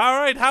 Phil. All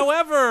right.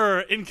 However,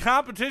 in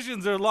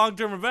competitions or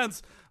long-term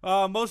events,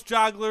 most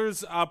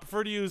jogglers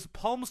prefer to use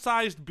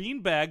palm-sized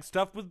beanbags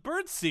stuffed with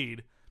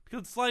birdseed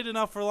because it's light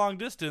enough for long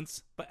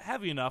distance, but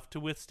heavy enough to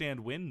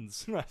withstand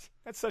winds.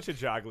 That's such a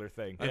joggler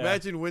thing. I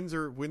imagine winds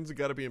have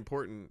got to be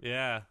important.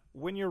 Yeah.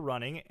 When you're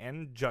running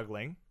and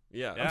juggling.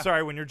 Yeah. Yeah. I'm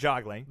sorry, when you're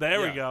joggling.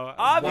 There we Yeah. go.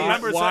 Obviously.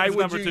 Remember Why sentence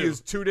would number you 2.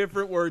 use two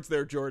different words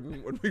there,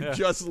 Jordan, when we've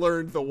just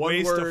learned the one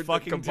Waste of word that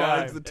fucking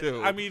combines time. the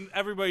two? I mean,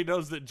 everybody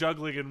knows that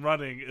juggling and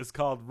running is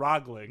called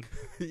roggling.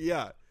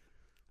 yeah.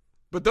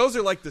 But those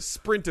are like the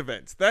sprint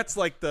events. That's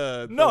like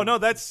the No,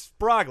 that's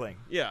sproggling.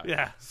 Yeah.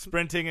 Yeah.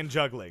 Sprinting and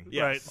juggling.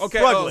 Yes. Right. Okay.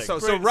 Spruggling. So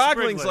Sprint-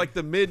 roggling's spriggling. like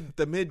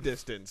the mid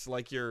distance,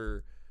 like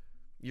you're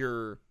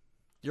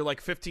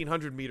like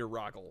 1,500-meter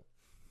roggle.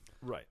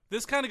 Right.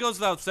 This kind of goes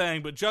without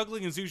saying, but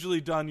juggling is usually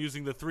done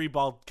using the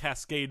 3-ball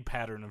cascade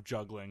pattern of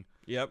juggling,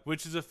 Yep.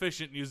 which is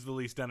efficient and uses the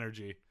least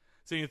energy.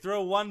 So you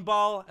throw one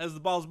ball as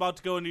the ball's about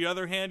to go into your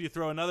other hand. You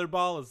throw another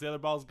ball as the other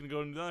ball's going to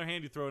go into the other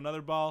hand. You throw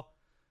another ball.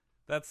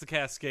 That's the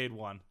cascade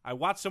one. I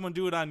watched someone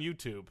do it on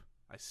YouTube.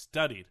 I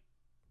studied.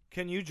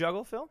 Can you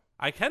juggle, Phil?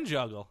 I can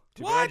juggle.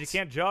 Too bad you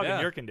can't jog Yeah.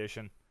 in your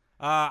condition.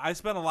 I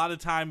spent a lot of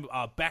time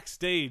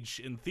backstage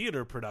in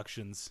theater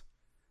productions.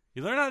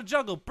 You learn how to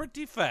juggle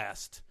pretty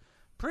fast.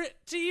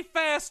 Pretty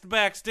fast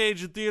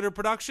backstage in theater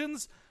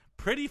productions.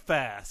 Pretty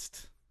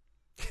fast.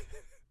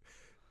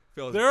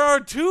 Phil, There are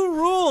 2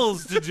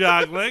 rules to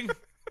joggling.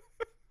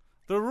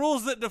 The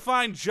rules that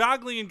define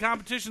joggling in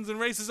competitions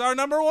and races are: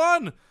 number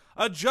 1,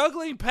 a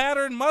juggling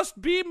pattern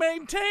must be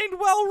maintained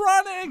while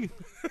running.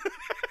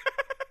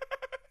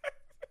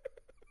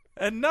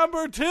 And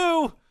number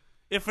 2,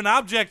 if an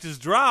object is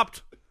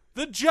dropped,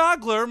 the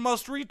juggler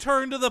must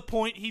return to the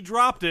point he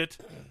dropped it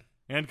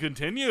and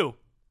continue.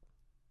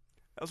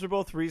 Those are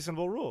both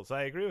reasonable rules.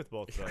 I agree with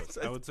both of those.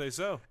 I would say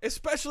so.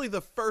 Especially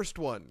the first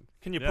one.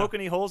 Can you poke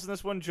any holes in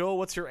this one, Joel?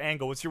 What's your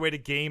angle? What's your way to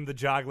game the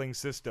joggling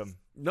system?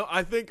 No,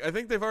 I think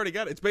they've already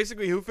got it. It's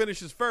basically who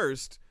finishes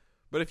first,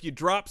 but if you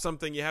drop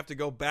something, you have to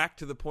go back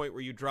to the point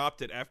where you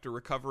dropped it after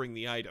recovering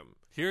the item.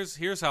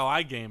 Here's how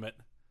I game it.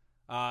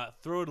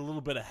 Throw it a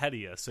little bit ahead of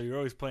you, so you're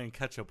always playing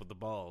catch up with the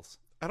balls.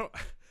 I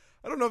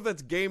don't know if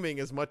that's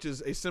gaming as much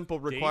as a simple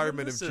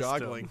requirement of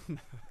joggling.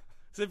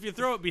 So if you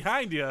throw it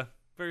behind you,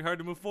 very hard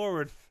to move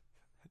forward.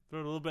 Throw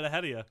it a little bit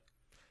ahead of you.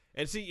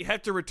 And see, you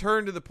have to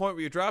return to the point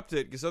where you dropped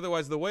it, because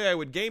otherwise the way I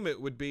would game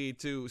it would be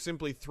to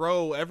simply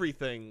throw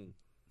everything,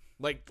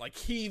 like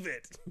heave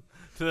it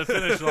to the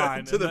finish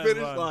line. to the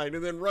finish line,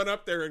 and then run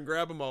up there and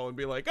grab them all and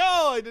be like,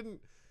 oh, I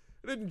didn't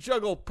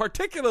juggle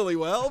particularly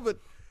well, but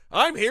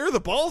I'm here. The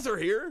balls are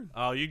here.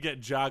 Oh, you'd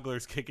get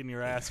jogglers kicking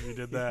your ass if you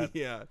did that.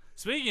 Yeah.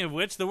 Speaking of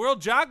which, the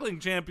World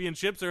Joggling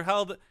Championships are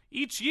held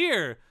each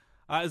year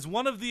as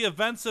one of the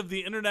events of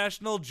the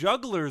International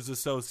Jugglers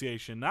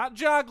Association. Not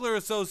Joggler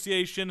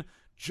Association,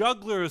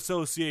 Juggler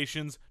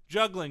Association's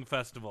Juggling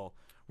Festival,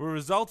 where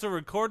results are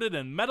recorded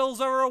and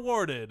medals are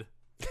awarded.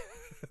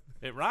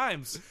 It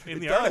rhymes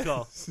in the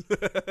article.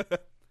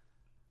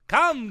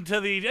 Come to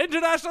the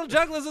International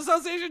Jugglers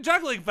Association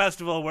Juggling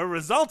Festival, where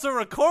results are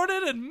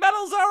recorded and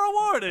medals are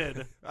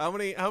awarded. How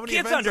many Kids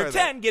events under are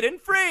 10 get in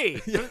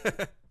free.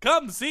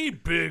 Come see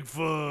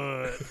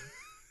Bigfoot.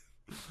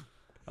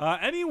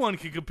 Anyone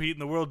can compete in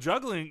the World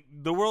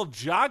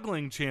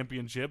Joggling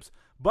Championships,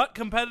 but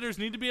competitors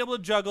need to be able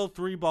to juggle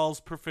 3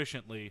 balls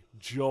proficiently.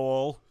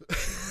 Joel.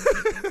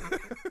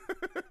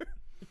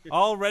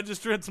 All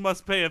registrants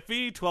must pay a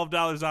fee,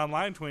 $12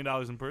 online,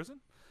 $20 in person.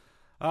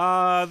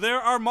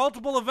 There are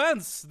multiple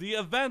events. The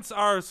events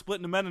are split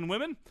into men and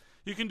women.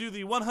 You can do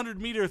the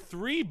 100-meter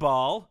 3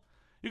 ball.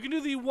 You can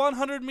do the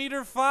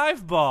 100-meter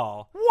 5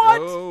 ball.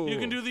 What? Oh. You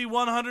can do the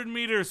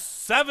 100-meter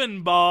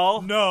 7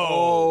 ball. No.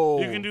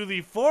 Oh. You can do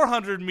the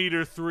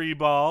 400-meter 3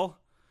 ball,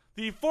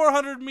 the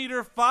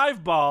 400-meter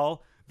 5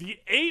 ball, the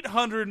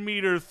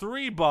 800-meter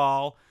 3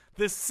 ball,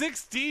 the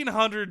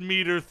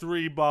 1,600-meter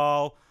 3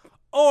 ball,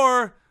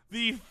 or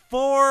the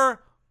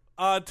 4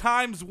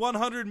 times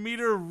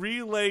 100-meter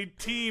relay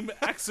team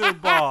Xer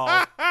ball.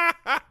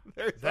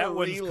 That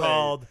one's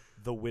called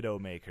the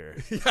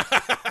Widowmaker.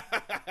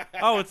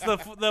 Oh, it's the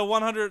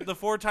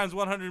 4 times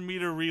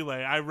 100-meter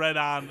relay. I read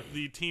on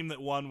the team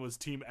that won was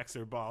Team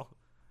Xer ball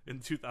in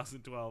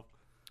 2012.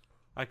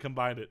 I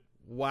combined it.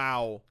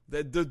 Wow.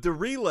 The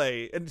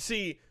relay, and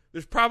see,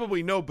 there's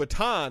probably no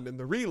baton in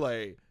the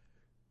relay.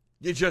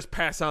 You just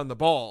pass on the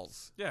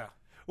balls. Yeah.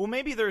 Well,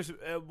 maybe there's.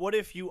 What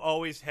if you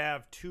always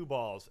have 2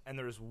 balls and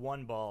there's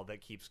 1 ball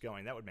that keeps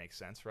going? That would make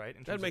sense, right?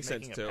 In terms That makes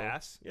of making sense, a too.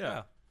 pass.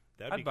 Yeah.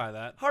 That'd I'd be buy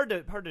that. hard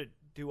to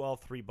do all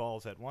 3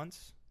 balls at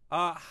once.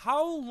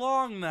 How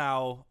long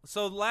now?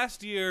 So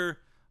last year,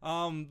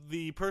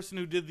 the person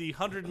who did the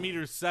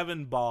 100-meter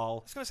 7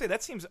 ball, I was gonna say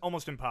that seems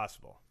almost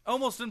impossible.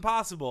 almost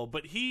impossible,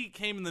 but he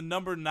came in the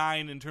number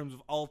 9 in terms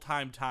of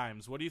all-time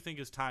times. What do you think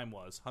his time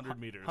was? 100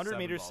 meters. 100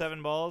 meters, balls.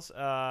 7 balls.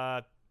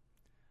 I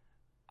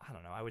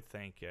don't know. I would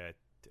think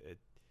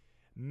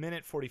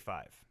minute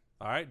 45.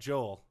 All right,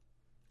 Joel.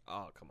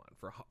 Oh, come on.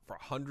 For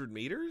 100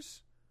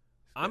 meters?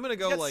 I'm going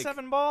to He's go got like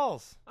 7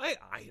 balls. I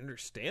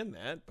understand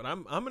that, but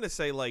I'm going to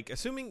say like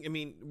assuming, I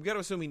mean, we got to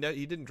assume he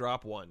didn't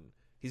drop one.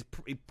 He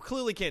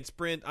clearly can't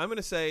sprint. I'm going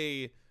to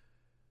say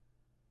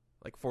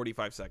like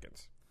 45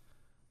 seconds.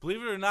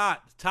 Believe it or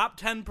not, top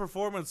 10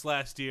 performance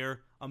last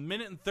year, 1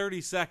 minute and 30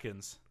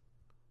 seconds.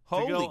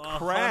 Holy to go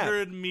crap.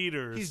 100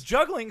 meters. He's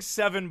juggling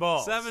 7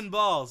 balls. 7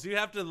 balls. You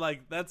have to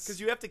that's Because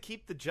you have to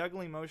keep the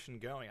juggling motion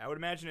going. I would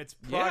imagine it's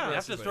Yeah, you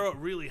progress. have to throw it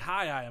really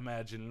high, I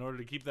imagine, in order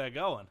to keep that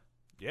going.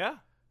 Yeah.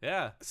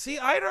 Yeah. See,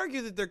 I'd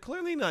argue that they're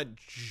clearly not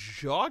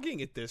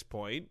jogging at this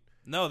point.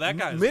 No, that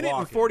guy's minute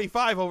walking. and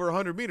 45 over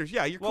 100 meters.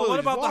 Yeah, you're Well, clearly what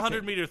about just the walking.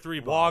 100-meter 3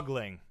 ball?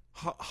 Woggling.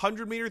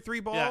 100-meter 3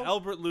 ball? Yeah,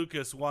 Albert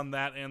Lucas won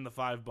that and the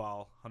 5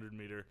 ball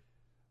 100-meter.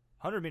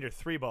 100-meter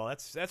 3 ball.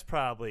 That's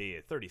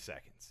probably 30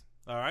 seconds.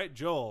 All right,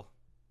 Joel.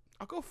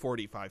 I'll go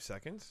 45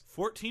 seconds.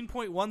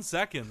 14.1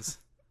 seconds.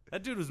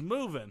 That dude was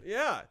moving.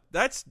 Yeah,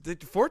 that's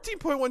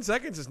 14.1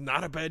 seconds is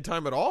not a bad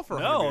time at all for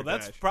a 100-meter No,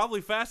 that's dash.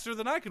 probably faster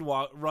than I could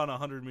run a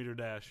 100-meter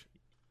dash.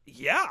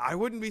 Yeah, I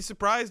wouldn't be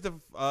surprised if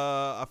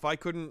I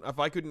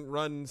couldn't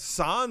run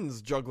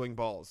Sans juggling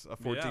balls a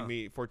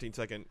 14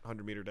 second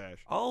 100-meter dash.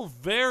 All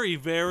very,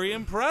 very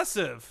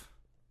impressive.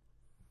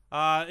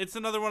 It's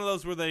another one of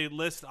those where they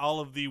list all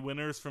of the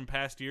winners from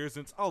past years,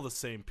 and it's all the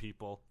same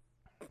people.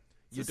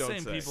 It's You the don't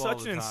same say. people all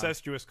Such the an time.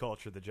 incestuous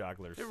culture, the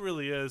jogglers. It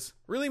really is.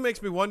 Really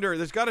makes me wonder.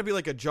 There's got to be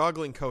like a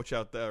juggling coach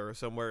out there or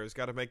somewhere who's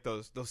got to make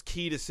those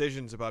key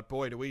decisions about,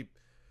 boy, do we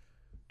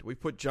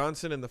put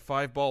Johnson in the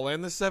 5 ball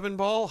and the 7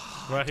 ball?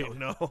 Right. I don't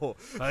know.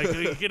 Like,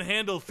 he can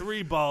handle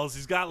 3 balls.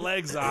 He's got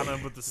legs on him,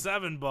 but the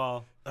 7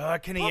 ball.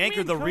 Can he Put me anchor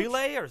in, the coach.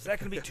 relay, or is that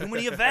going to be too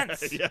many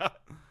events? Yeah.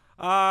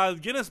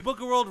 Guinness Book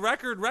of World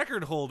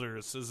record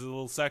holders is a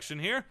little section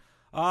here.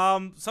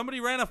 Somebody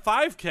ran a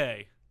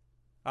 5K,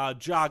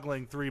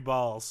 joggling 3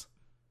 balls.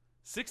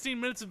 16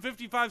 minutes and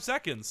 55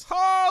 seconds.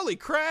 Holy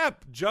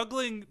crap!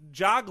 Joggling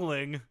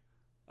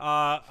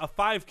a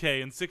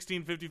 5K in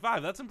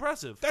 16:55. That's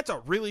impressive. That's a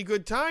really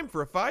good time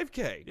for a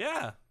 5K.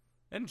 Yeah.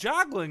 And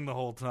joggling the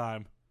whole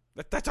time.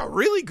 That's a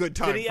really good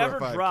time Did he for ever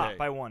a 5K. drop,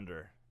 I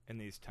wonder, in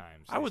these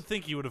times? I would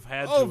think he would have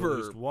had Over- to at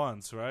least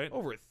once, right?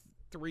 Over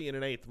 3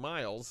 1/8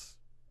 miles.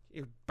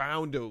 You're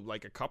bound to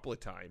like a couple of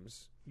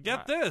times.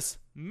 Get this.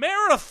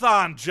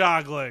 Marathon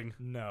joggling.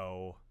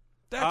 No.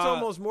 That's Uh,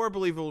 almost more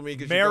believable to me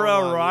because you're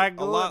going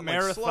a lot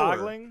slower.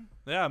 Marathogling?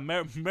 Yeah,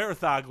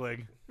 marathogling.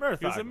 He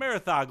was a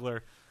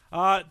Marathogling.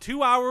 marathogler.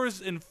 2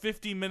 hours and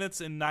 50 minutes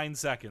and 9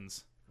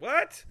 seconds.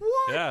 What?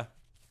 Yeah.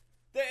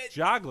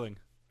 Joggling.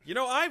 You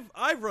know,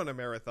 I've run a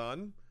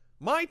marathon.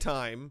 My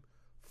time,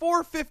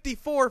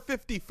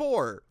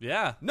 4:54:54.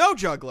 Yeah. No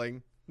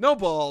juggling, no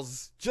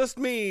balls, just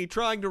me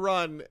trying to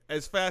run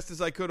as fast as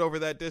I could over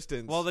that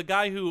distance. Well, the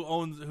guy who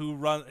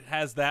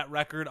has that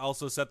record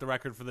also set the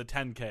record for the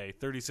 10K,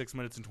 36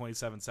 minutes and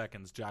 27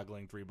 seconds,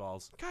 joggling 3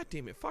 balls. God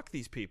damn it, fuck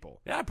these people.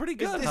 Yeah, pretty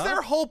good. Is huh?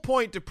 their whole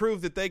point to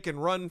prove that they can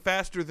run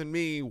faster than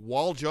me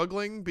while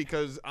juggling?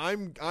 Because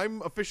I'm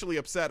officially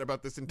upset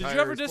about this entire Did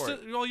you ever sport.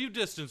 distance? Well, you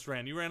distance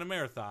ran. You ran a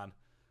marathon.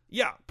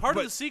 Yeah, Part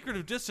but of the secret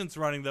of distance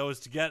running, though, is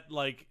to get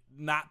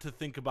not to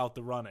think about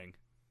the running.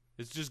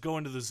 It's just go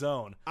into the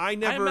zone. I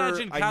never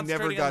imagine got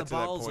concentrating on the to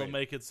that balls will point.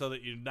 make it so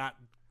that you're not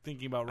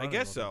thinking about I running.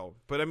 guess with them. so.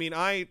 But I mean,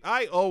 I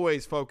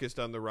always focused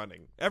on the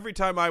running. Every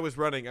time I was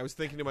running, I was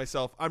thinking to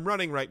myself, I'm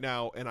running right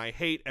now, and I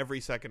hate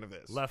every second of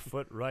this. Left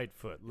foot, right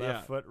foot, left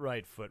Yeah. foot,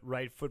 right foot,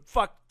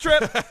 fuck,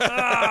 trip.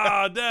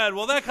 Ah, Dad.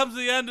 Well, that comes to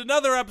the end.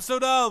 Another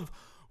episode of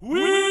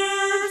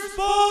Weird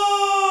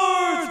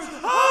Sports.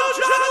 How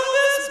juggle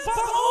this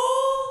butthole?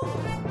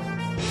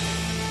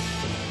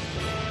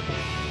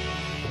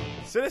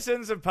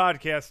 Citizens of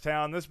Podcast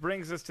Town, this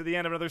brings us to the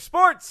end of another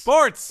sports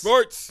Sports.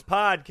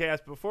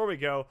 podcast. Before we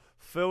go,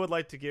 Phil would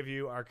like to give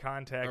you our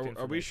contact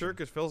information. Are we sure?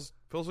 Because Phil's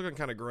looking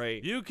kind of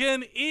great. You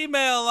can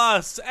email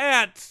us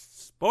at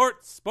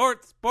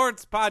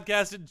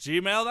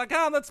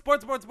sportspodcast@gmail.com. That's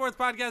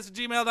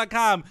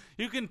sportspodcast@gmail.com.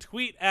 You can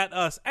tweet at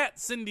us at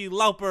Cindy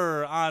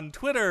Lauper on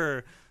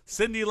Twitter.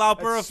 Cindy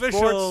Lauper That's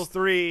official.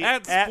 Sports3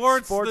 at at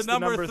sports sports the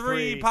number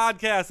 3 3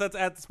 podcast. That's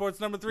at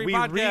sports number 3 We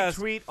podcast.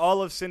 retweet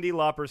all of Cindy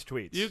Lauper's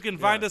tweets. You can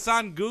find us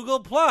on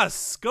Google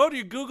Plus. Go to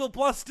your Google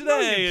Plus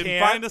today you and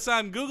can't. find us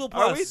on Google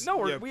Are we? Plus.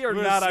 No, Yeah, we are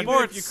we're not on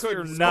sports. You could.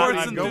 we're Sports not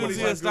Sports on nobody's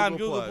Google enthusiast Plus. on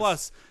Google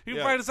Plus. You can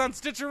Yeah. find us on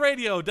Stitcher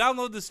Radio.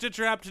 Download the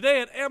Stitcher app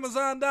today at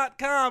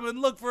Amazon.com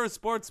and look for a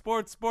Sports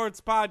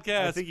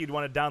podcast. I think you'd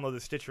want to download the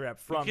Stitcher app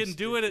from. You can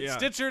do it at Yeah.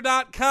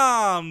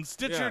 Stitcher.com.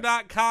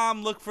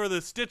 Stitcher.com. Look for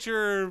the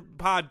Stitcher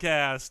podcast.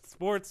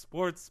 Sports.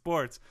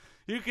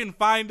 You can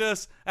find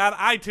us at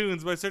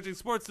iTunes by searching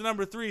Sports the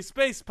number 3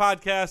 space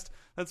podcast.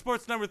 That's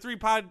Sports number 3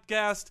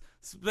 podcast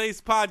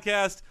space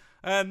podcast.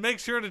 And make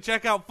sure to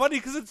check out Funny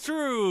Because It's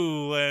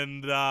True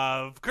and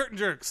Curtain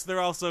Jerks.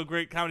 They're also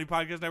great Comedy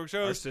Podcast Network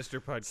shows. Our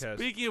sister podcast.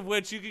 Speaking of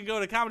which, you can go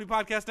to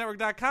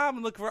comedypodcastnetwork.com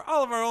and look for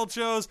all of our old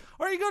shows,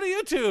 or you go to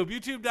YouTube,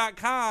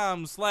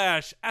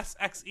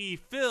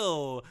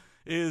 youtube.com/SXEPhil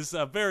is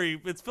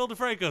it's Phil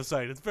DeFranco's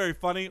site. It's very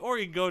funny. Or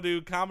you can go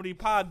to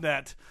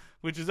ComedyPodNet,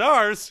 which is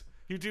ours,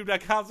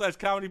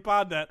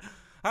 youtube.com/ComedyPodNet.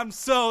 I'm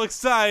so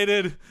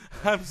excited.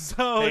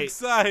 Hey,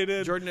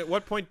 excited. Jordan, at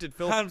what point did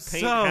Phil I'm paint so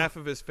half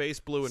of his face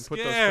blue and put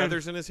those scared.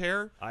 feathers in his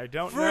hair? I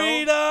don't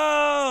Freedom!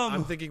 know.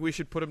 I'm thinking we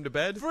should put him to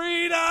bed.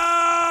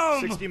 Freedom!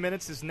 60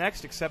 Minutes is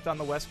next, except on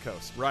the West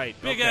Coast. Right.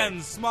 Big okay.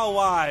 N, small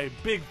Y,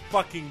 big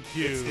fucking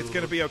Q. It's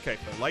going to be okay,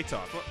 Phil. Lights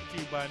off. Fuck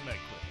you by Megwit.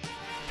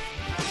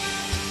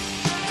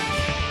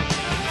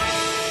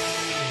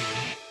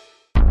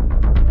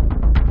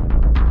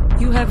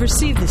 You have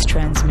received this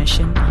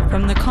transmission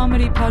from the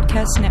Comedy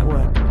Podcast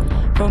Network.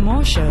 For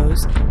more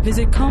shows,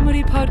 visit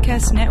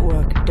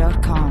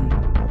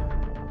comedypodcastnetwork.com.